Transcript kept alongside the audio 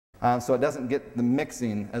so it doesn't get the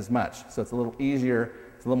mixing as much. So it's a little easier,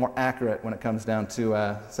 it's a little more accurate when it comes down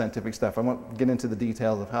to scientific stuff. I won't get into the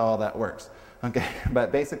details of how all that works. Okay,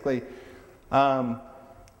 but basically,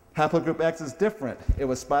 haplogroup X is different. It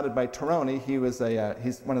was spotted by Taroni.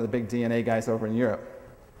 He's one of the big DNA guys over in Europe,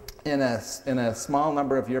 in a small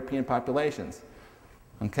number of European populations.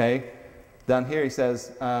 Okay, down here he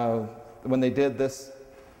says when they did this,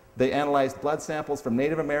 they analyzed blood samples from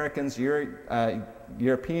Native Americans,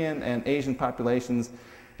 European and Asian populations,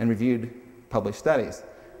 and reviewed published studies.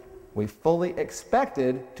 We fully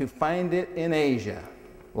expected to find it in Asia,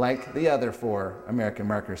 like the other 4 American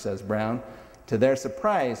markers, says Brown. To their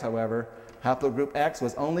surprise, however, haplogroup X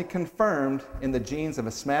was only confirmed in the genes of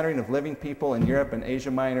a smattering of living people in Europe and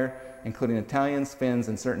Asia Minor, including Italians, Finns,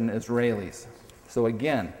 and certain Israelis. So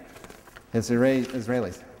again,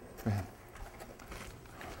 Israelis. Go ahead.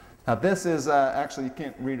 Now this is, actually you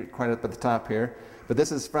can't read it quite up at the top here, but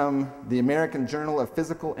this is from the American Journal of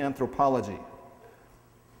Physical Anthropology.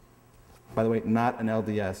 By the way, not an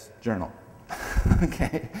LDS journal.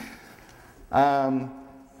 Okay.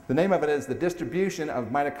 The name of it is The Distribution of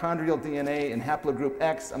Mitochondrial DNA in Haplogroup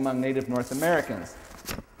X Among Native North Americans.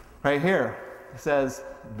 Right here, it says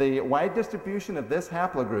the wide distribution of this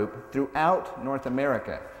haplogroup throughout North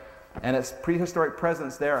America and its prehistoric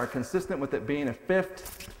presence there are consistent with it being a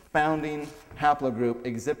 5th founding haplogroup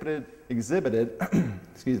exhibited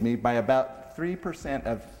excuse me, by about 3%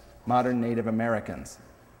 of modern Native Americans.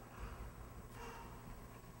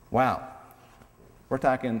 Wow. We're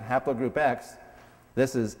talking haplogroup X.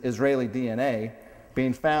 This is Israeli DNA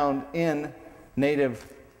being found in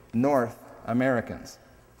native North Americans.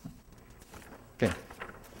 Okay.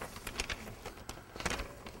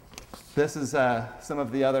 This is some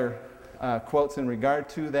of the other quotes in regard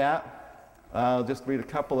to that. I'll just read a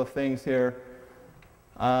couple of things here.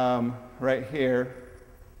 Right here.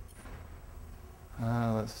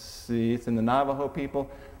 Let's see. It's in the Navajo people.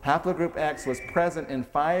 Haplogroup X was present in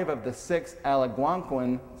 5 of the 6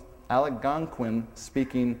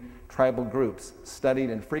 Algonquin-speaking tribal groups studied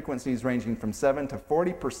in frequencies ranging from 7 to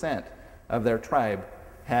 40% of their tribe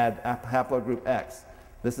had haplogroup X.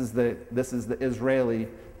 This is the Israeli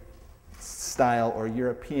style or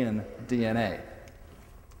European DNA.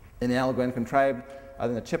 In the Algonquin tribe,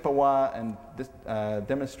 in the Chippewa, and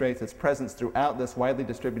demonstrates its presence throughout this widely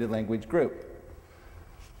distributed language group.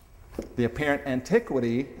 The apparent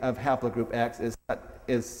antiquity of haplogroup X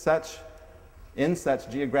in such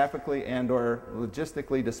geographically and or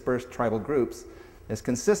logistically dispersed tribal groups is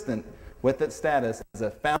consistent with its status as a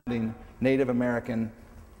founding Native American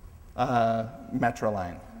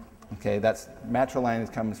matriline. Okay, that's matriline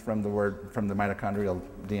comes from the mitochondrial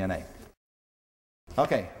DNA.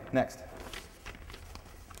 Okay, next.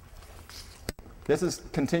 This is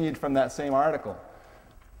continued from that same article.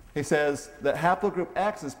 He says that haplogroup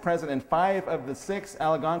X is present in 5 of the 6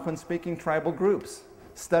 Algonquin-speaking tribal groups,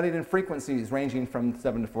 studied in frequencies ranging from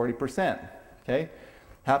 7 to 40%. Okay?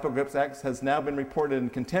 Haplogroup X has now been reported in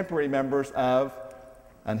contemporary members of,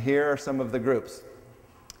 and here are some of the groups.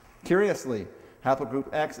 Curiously,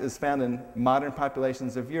 haplogroup X is found in modern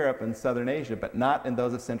populations of Europe and Southern Asia, but not in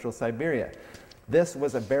those of Central Siberia. This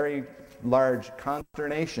was a very large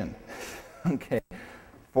consternation, okay,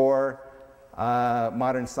 for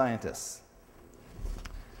modern scientists,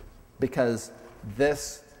 because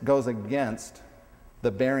this goes against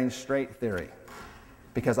the Bering Strait theory,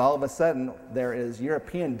 because all of a sudden there is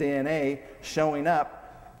European DNA showing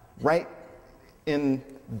up right in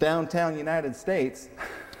downtown United States,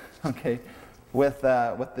 okay, with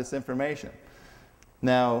this information.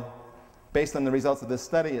 Now, based on the results of this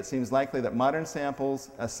study, it seems likely that modern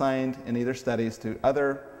samples assigned in either studies to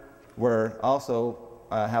other were also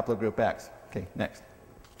haplogroup X. Okay, next.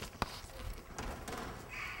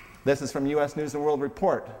 This is from U.S. News & World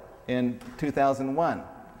Report in 2001,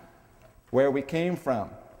 where we came from.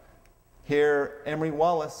 Here, Emery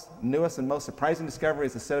Wallace' newest and most surprising discovery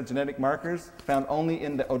is a set of genetic markers found only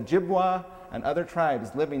in the Ojibwa and other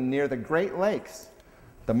tribes living near the Great Lakes.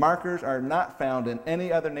 The markers are not found in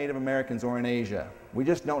any other Native Americans or in Asia. We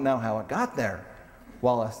just don't know how it got there,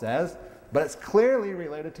 Wallace says, but it's clearly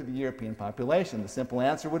related to the European population. The simple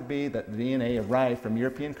answer would be that the DNA arrived from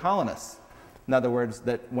European colonists. In other words,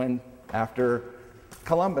 that when after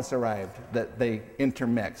Columbus arrived, that they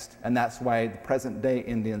intermixed, and that's why the present-day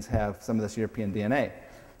Indians have some of this European DNA.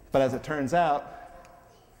 But as it turns out,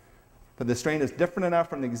 that the strain is different enough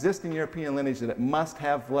from the existing European lineage that it must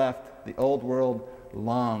have left the Old World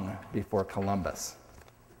long before Columbus.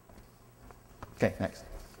 Okay, next.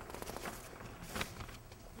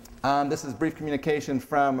 This is brief communication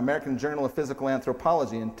from American Journal of Physical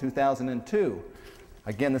Anthropology in 2002.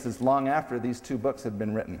 Again, this is long after these two books had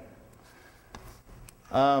been written.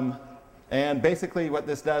 And basically what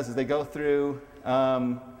this does is they go through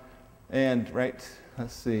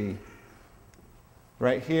let's see,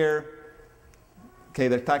 right here, okay,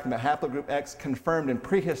 they're talking about haplogroup X confirmed in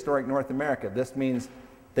prehistoric North America. This means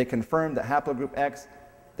they confirmed that haplogroup X,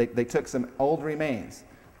 they took some old remains,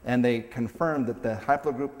 and they confirmed that the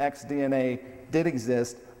haplogroup X DNA did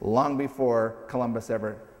exist long before Columbus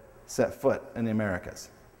ever set foot in the Americas.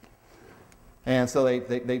 And so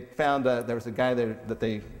they found, there was a guy there that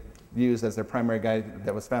they used as their primary guide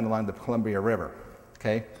that was found along the Columbia River.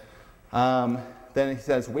 Okay? Then he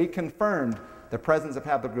says, we confirmed the presence of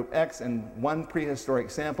haplogroup X in one prehistoric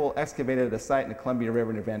sample excavated at a site in the Columbia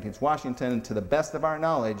River near Vantage, Washington. And to the best of our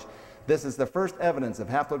knowledge, this is the first evidence of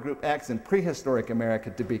haplogroup X in prehistoric America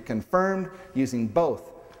to be confirmed using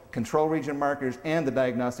both control region markers and the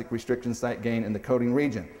diagnostic restriction site gain in the coding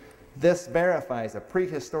region. This verifies a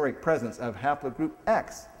prehistoric presence of haplogroup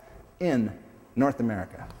X in North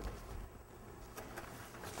America.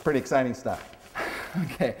 Pretty exciting stuff.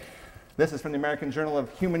 Okay, this is from the American Journal of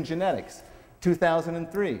Human Genetics,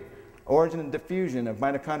 2003. Origin and diffusion of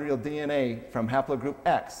mitochondrial DNA from haplogroup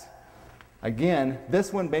X. Again,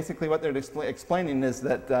 this one basically what they're explaining is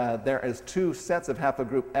that there is two sets of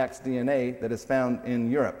haplogroup X DNA that is found in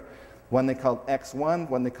Europe. One they called X1,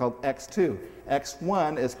 one they called X2.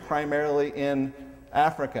 X1 is primarily in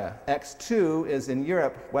Africa. X2 is in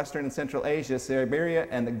Europe, Western and Central Asia, Siberia,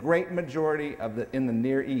 and the great majority of in the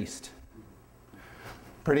Near East.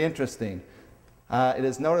 Pretty interesting. It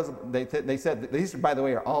is noticeable, they said, these, by the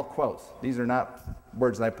way, are all quotes. These are not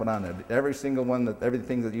words that I put on there. Every single one,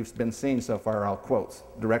 everything that you've been seeing so far are all quotes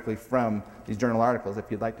directly from these journal articles.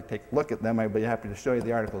 If you'd like to take a look at them, I'd be happy to show you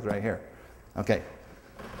the articles right here. Okay.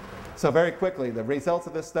 So very quickly, the results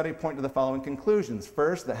of this study point to the following conclusions.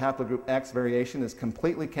 First, the haplogroup X variation is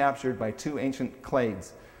completely captured by two ancient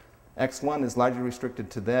clades. X1 is largely restricted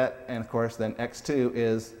to that, and of course then X2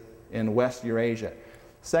 is in West Eurasia.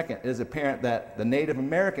 Second, it is apparent that the Native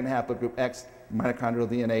American haplogroup X mitochondrial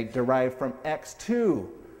DNA derived from X2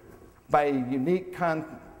 by a unique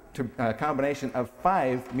combination of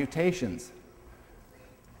 5 mutations.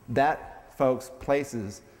 That, folks,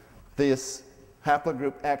 places this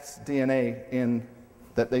haplogroup X DNA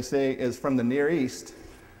that they say is from the Near East,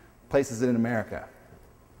 places it in America.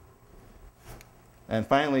 And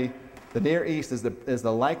finally, the Near East is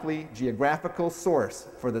the likely geographical source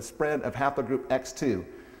for the spread of haplogroup X2.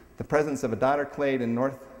 The presence of a daughter clade in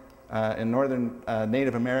northern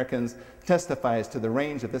Native Americans testifies to the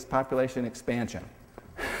range of this population expansion.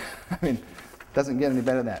 I mean, it doesn't get any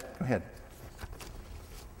better than that. Go ahead.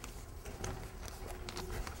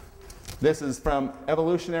 This is from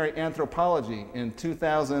Evolutionary Anthropology in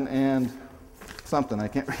 2000 and something. I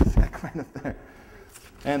can't read that right up there.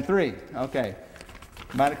 And 3, okay.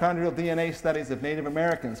 Mitochondrial DNA studies of Native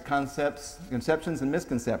Americans, conceptions and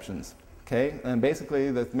misconceptions. Okay, and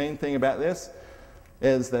basically the main thing about this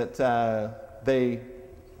is that they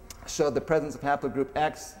showed the presence of haplogroup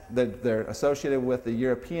X, that they're associated with the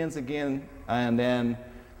Europeans again, and then,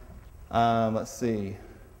 let's see,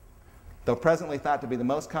 though presently thought to be the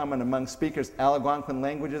most common among speakers Algonquin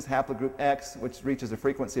languages, haplogroup X, which reaches a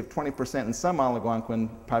frequency of 20% in some Algonquin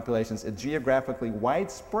populations, is geographically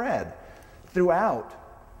widespread throughout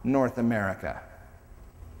North America.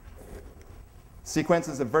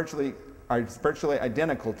 Sequences are virtually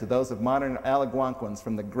identical to those of modern Algonquins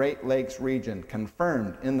from the Great Lakes region,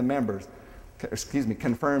 confirmed in the members,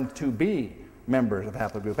 confirmed to be members of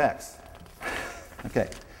haplogroup X. Okay,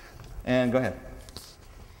 and go ahead.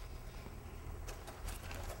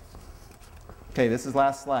 Okay, this is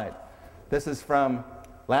last slide. This is from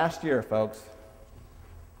last year, folks.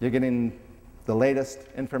 You're getting the latest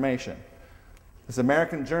information. This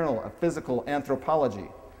American Journal of Physical Anthropology.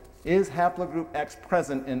 Is haplogroup X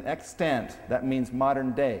present in extant, that means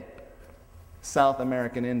modern day, South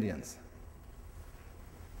American Indians?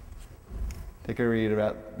 Take a read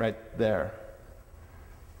about right there.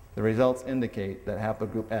 The results indicate that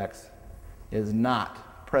haplogroup X is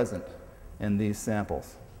not present in these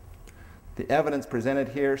samples. The evidence presented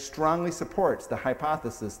here strongly supports the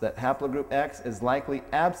hypothesis that haplogroup X is likely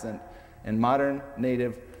absent in modern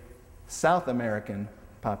native South American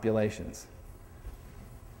populations.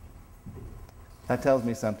 That tells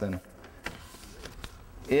me something.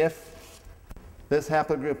 If this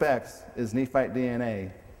haplogroup X is Nephite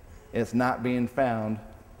DNA, it's not being found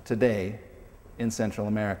today in Central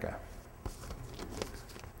America.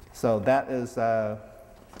 So that is a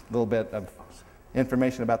little bit of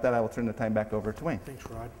information about that. I will turn the time back over to Wayne. Thanks,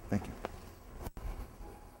 Rod. Thank you.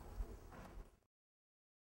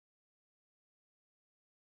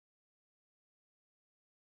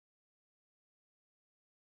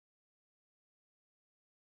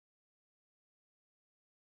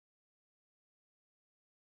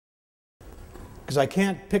 because I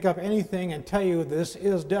can't pick up anything and tell you this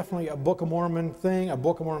is definitely a Book of Mormon thing, a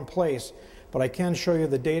Book of Mormon place, but I can show you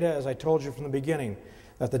the data, as I told you from the beginning,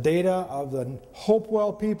 that the data of the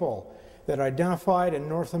Hopewell people that are identified in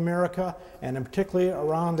North America, and in particularly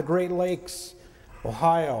around the Great Lakes,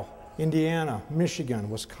 Ohio, Indiana, Michigan,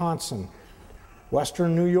 Wisconsin,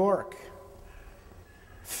 Western New York,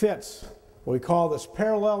 fits what we call this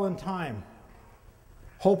parallel in time.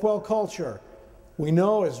 Hopewell culture, we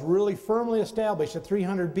know, is really firmly established at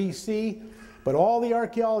 300 BC, but all the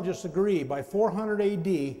archaeologists agree by 400 AD,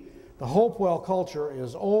 the Hopewell culture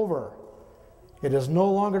is over. It is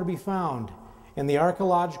no longer to be found in the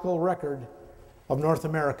archaeological record of North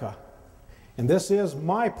America. And this is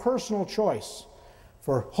my personal choice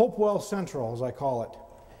for Hopewell Central, as I call it,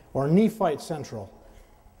 or Nephite Central,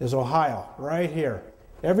 is Ohio, right here.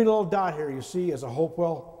 Every little dot here you see is a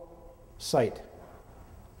Hopewell site.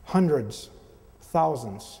 Hundreds,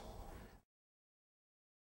 thousands.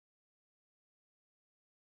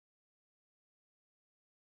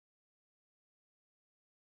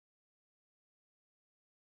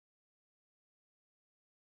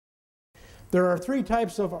 There are three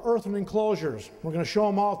types of earthen enclosures. We're going to show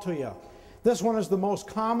them all to you. This one is the most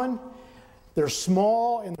common. They're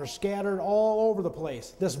small and they're scattered all over the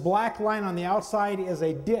place. This black line on the outside is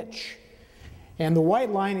a ditch. And the white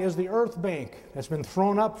line is the earth bank that's been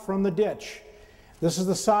thrown up from the ditch. This is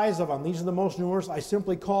the size of them. These are the most numerous. I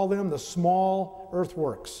simply call them the small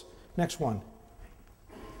earthworks. Next one.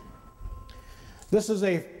 This is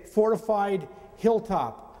a fortified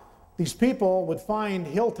hilltop. These people would find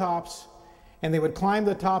hilltops and they would climb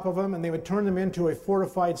the top of them and they would turn them into a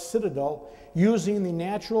fortified citadel using the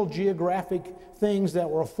natural geographic things that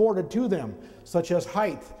were afforded to them, such as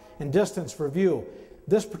height and distance for view.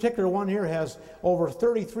 This particular one here has over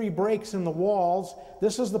 33 breaks in the walls.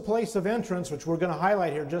 This is the place of entrance, which we're going to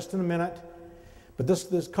highlight here just in a minute. But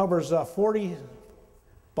this covers about 48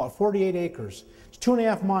 acres. It's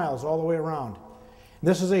 2.5 miles all the way around.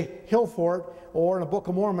 This is a hill fort, or in the Book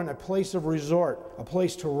of Mormon, a place of resort, a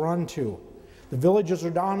place to run to. The villages are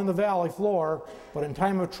down in the valley floor, but in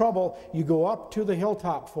time of trouble, you go up to the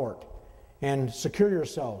hilltop fort and secure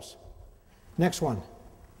yourselves. Next one.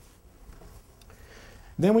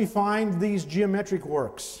 Then we find these geometric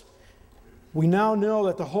works. We now know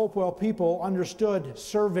that the Hopewell people understood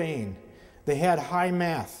surveying. They had high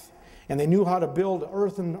math, and they knew how to build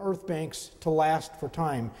earthen earth banks to last for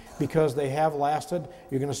time, because they have lasted.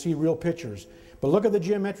 You're going to see real pictures. But look at the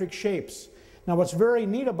geometric shapes. Now what's very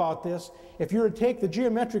neat about this, if you were to take the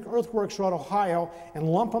geometric earthworks throughout Ohio and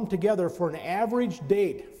lump them together for an average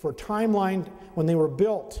date for timeline when they were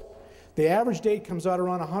built, the average date comes out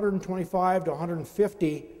around 125 to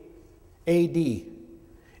 150 AD.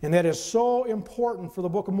 And that is so important for the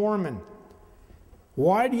Book of Mormon.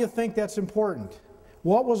 Why do you think that's important?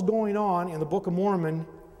 What was going on in the Book of Mormon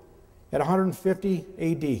at 150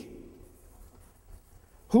 AD?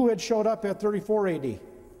 Who had showed up at 34 AD?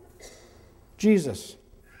 Jesus.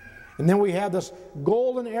 And then we have this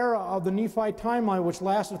golden era of the Nephite timeline, which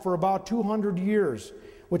lasted for about 200 years,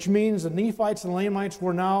 which means the Nephites and Lamanites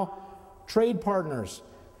were now trade partners.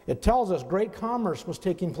 It tells us great commerce was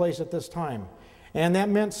taking place at this time, and that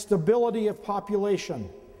meant stability of population.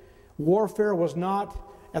 Warfare was not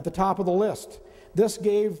at the top of the list. This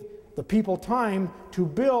gave the people time to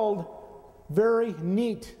build very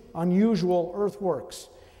neat, unusual earthworks,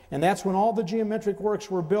 and that's when all the geometric works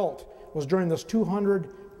were built, was during this 200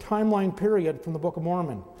 timeline period from the Book of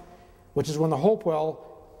Mormon, which is when the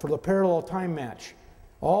Hopewell, for the parallel time match,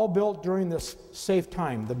 all built during this safe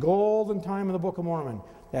time, the golden time of the Book of Mormon,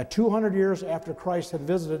 that 200 years after Christ had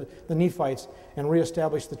visited the Nephites and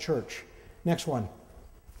reestablished the church. Next one.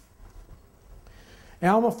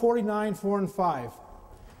 Alma 49, 4 and 5.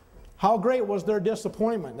 How great was their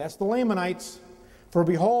disappointment? That's the Lamanites. For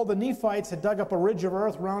behold, the Nephites had dug up a ridge of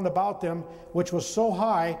earth round about them, which was so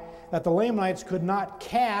high that the Lamanites could not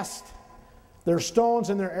cast their stones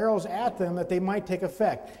and their arrows at them that they might take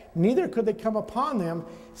effect. Neither could they come upon them,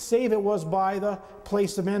 save it was by the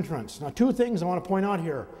place of entrance. Now, two things I want to point out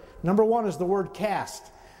here. Number one is the word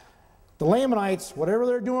cast. The Lamanites, whatever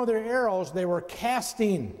they're doing with their arrows, they were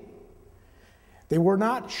casting. They were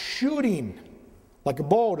not shooting like a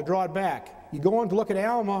bow to draw it back. You go on to look at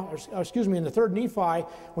Alma, in the third Nephi,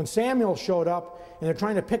 when Samuel showed up and they're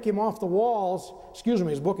trying to pick him off the walls,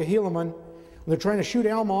 his book of Helaman, when they're trying to shoot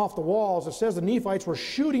Alma off the walls, it says the Nephites were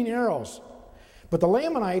shooting arrows. But the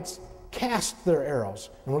Lamanites cast their arrows.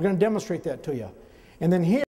 And we're going to demonstrate that to you. And then here,